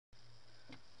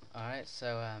Right,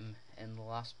 so in the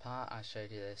last part I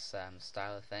showed you this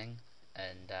styler thing,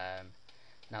 and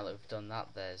now that we've done that,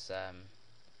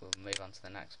 we'll move on to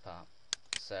the next part.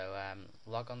 So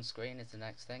Logon screen is the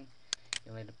next thing.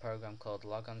 You'll need a program called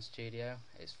Logon Studio.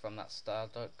 It's from that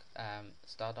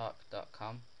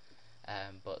stardock.com,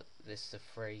 but this is a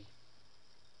free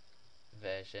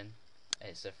version.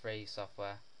 It's a free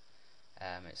software.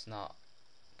 It's not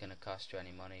going to cost you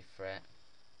any money for it.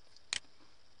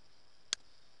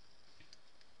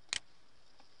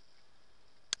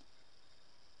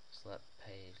 Just let the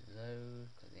page load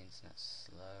because the internet's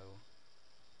slow.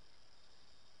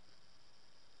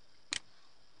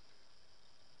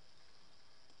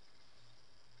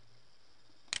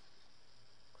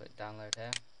 Click download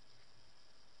here.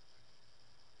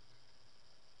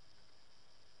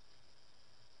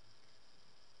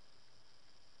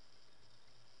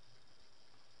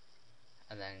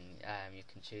 And then you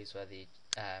can choose whether you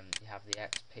have the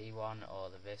XP one or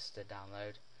the Vista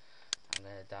download. I'm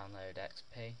going to download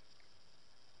XP,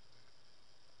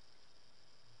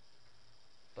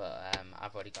 but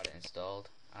I've already got it installed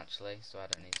actually, so I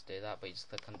don't need to do that. But you just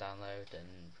click on download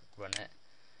and run it,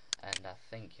 and I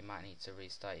think you might need to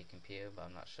restart your computer, but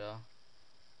I'm not sure.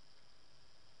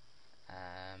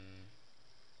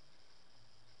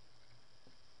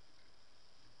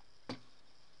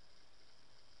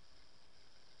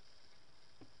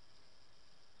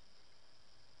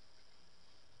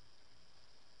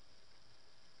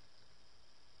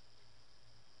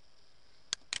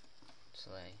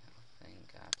 Actually, I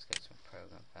think I have to go to my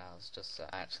program files. Just I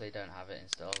actually don't have it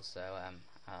installed, so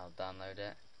I'll download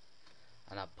it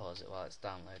and I'll pause it while it's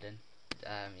downloading.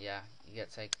 Yeah, you get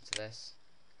taken to this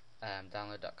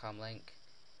download.com link.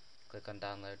 Click on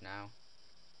download now.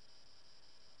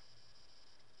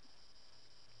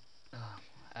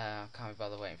 I can't be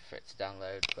bothered waiting for it to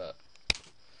download, but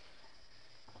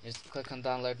just click on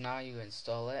download now. You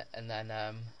install it, and then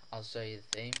I'll show you the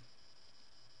theme.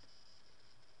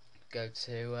 Go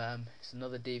to it's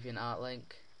another DeviantArt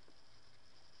link,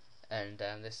 and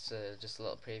this is just a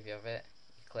little preview of it.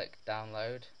 You click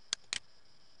download,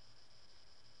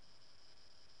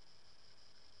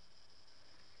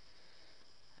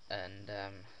 and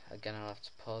again I'll have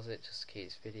to pause it just to keep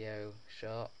this video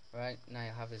short. Right, now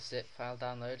you'll have a zip file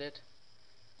downloaded.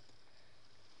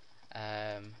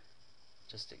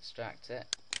 Just extract it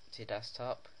to your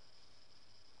desktop.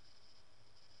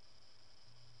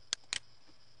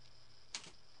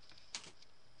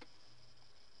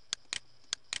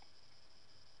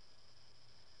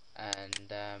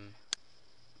 And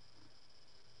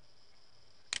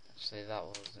actually that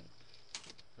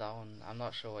one, I'm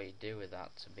not sure what you do with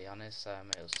that, to be honest.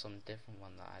 It was some different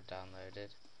one that I downloaded.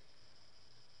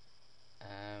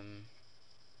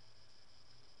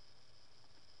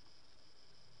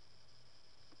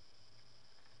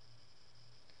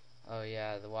 Oh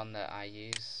yeah, the one that I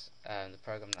use, the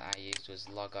program that I used was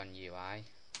Logon UI.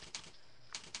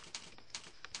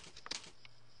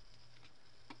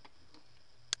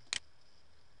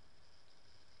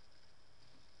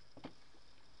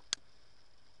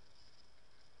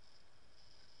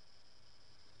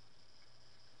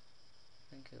 I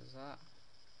think it was that.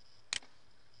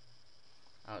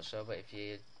 I'm not sure, but if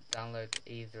you download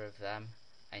either of them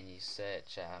and you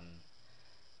search,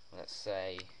 let's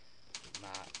say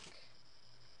Mac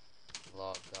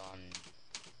Logon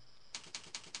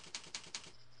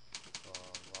or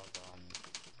Logon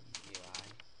UI,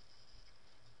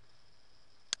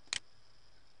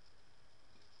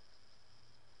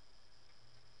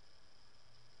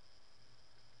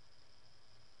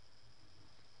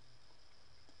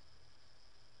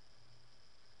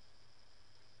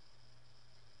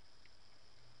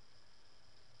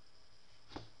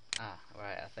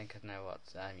 right, I think I know what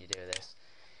you do with this.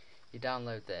 You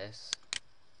download this,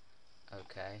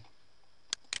 okay,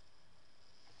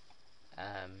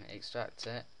 extract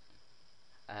it.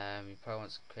 You probably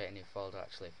want to create a new folder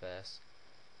actually first,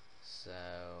 so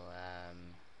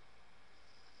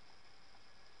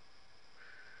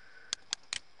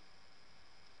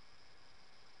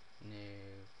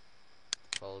new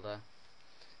folder,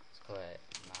 let's call it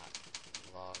Mac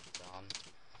Logon.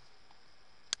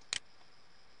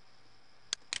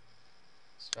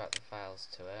 Extract the files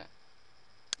to it.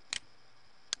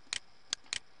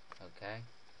 Okay.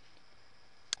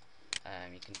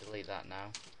 You can delete that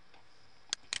now.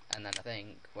 And then I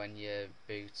think when you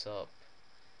boot up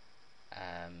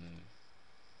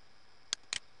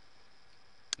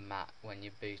when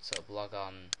you boot up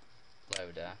Logon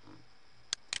Loader,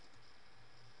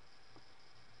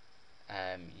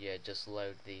 you just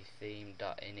load the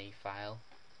theme.ini file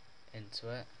into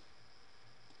it.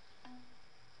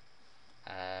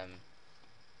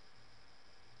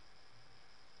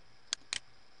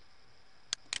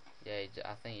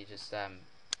 I think you just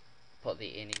put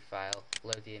the ini file,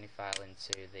 load the ini file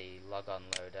into the Logon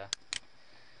loader,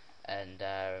 and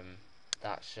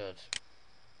that should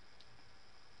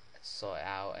sort it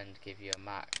out and give you a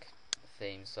Mac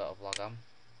theme sort of logon.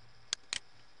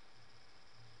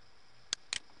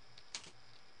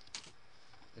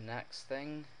 The next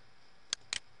thing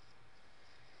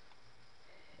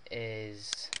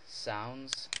is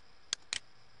sounds.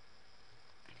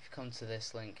 If you come to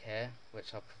this link here,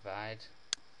 which I'll provide,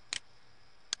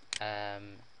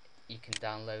 you can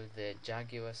download the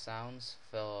Jaguar Sounds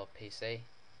for PC.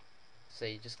 So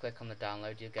you just click on the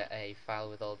download, you'll get a file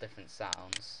with all different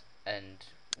sounds, and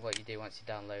what you do once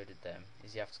you downloaded them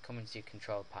is you have to come into your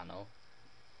control panel,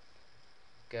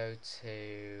 go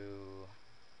to,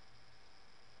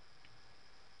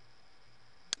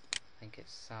 I think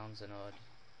it's sounds and audio,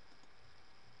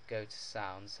 go to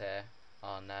sounds here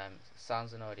on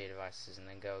sounds and audio devices, and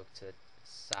then go to the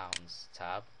sounds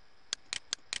tab,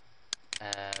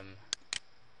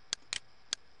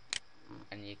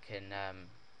 and you can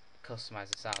customize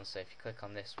the sound. So if you click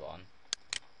on this one,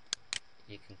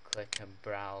 you can click and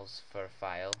browse for a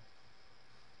file.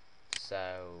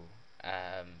 So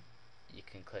you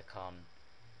can click on,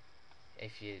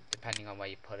 if you, depending on where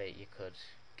you put it, you could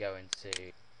go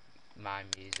into My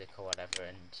Music or whatever,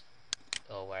 and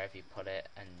or wherever you put it,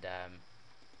 and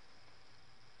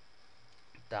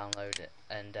download it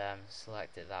and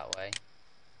select it that way.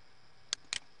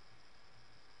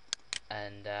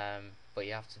 And but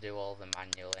you have to do all of them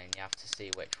manually, and you have to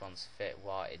see which ones fit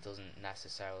what. It doesn't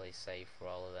necessarily save for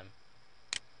all of them.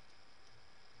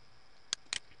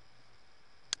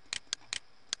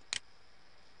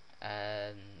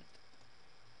 And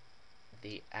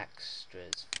the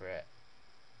extras for it,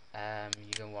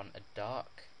 you're going to want a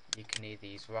dock. You can either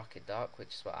use RocketDock,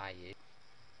 which is what I use.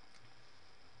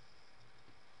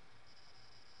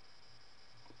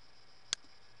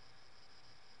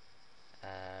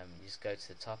 You just go to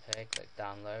the top here, click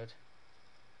download,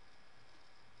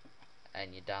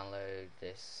 and you download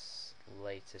this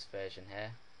latest version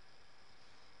here,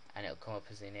 and it'll come up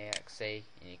as an exe,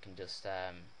 and you can just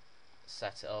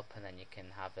set it up, and then you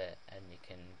can have it, and you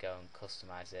can go and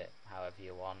customize it however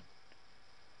you want.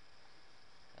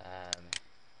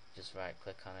 Just right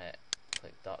click on it,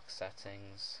 click dock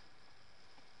settings.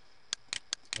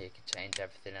 You can change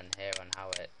everything in here on how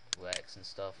it works and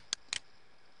stuff.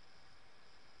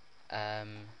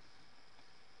 And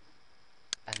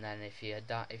then if you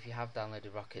have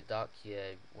downloaded RocketDock,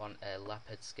 you want a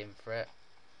Leopard skin for it,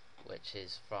 which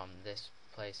is from this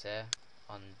place here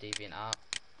on DeviantArt.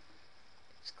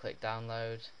 Just click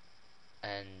download,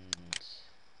 and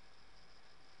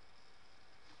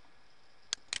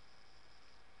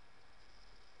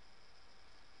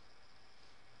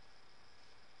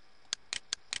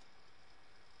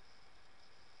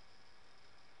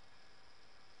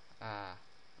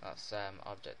that's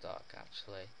ObjectDock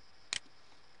actually.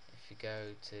 If you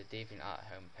go to DeviantArt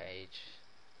homepage,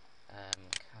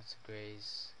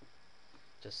 categories,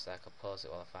 just a sec, I'll pause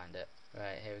it while I find it.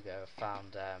 Right, here we go,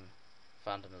 found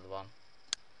another one.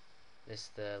 This is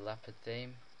the Leopard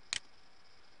theme.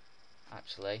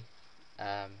 Actually,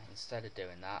 instead of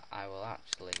doing that, I will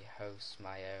actually host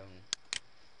my own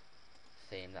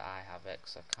theme that I have it,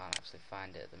 because I can't actually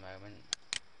find it at the moment.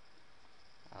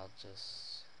 I'll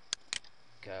just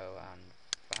go and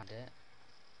find it.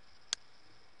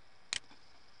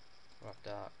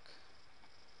 RocketDock,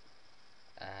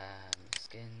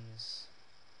 skins.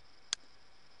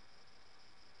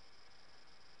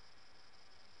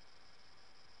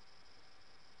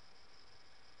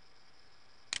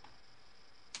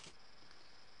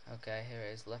 Okay, here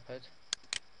it is, Leopard.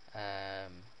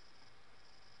 I'm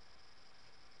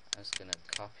just gonna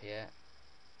copy it.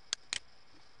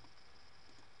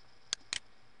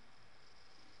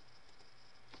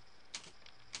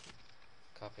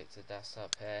 Copy it to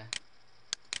desktop here,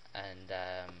 and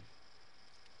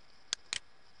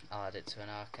I'll add it to an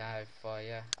archive for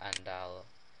you, and I'll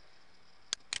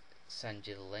send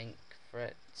you the link for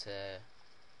it to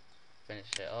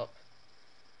finish it up.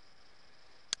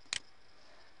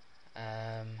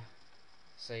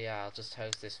 So yeah, I'll just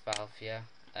host this file for you,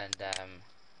 and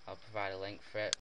I'll provide a link for it.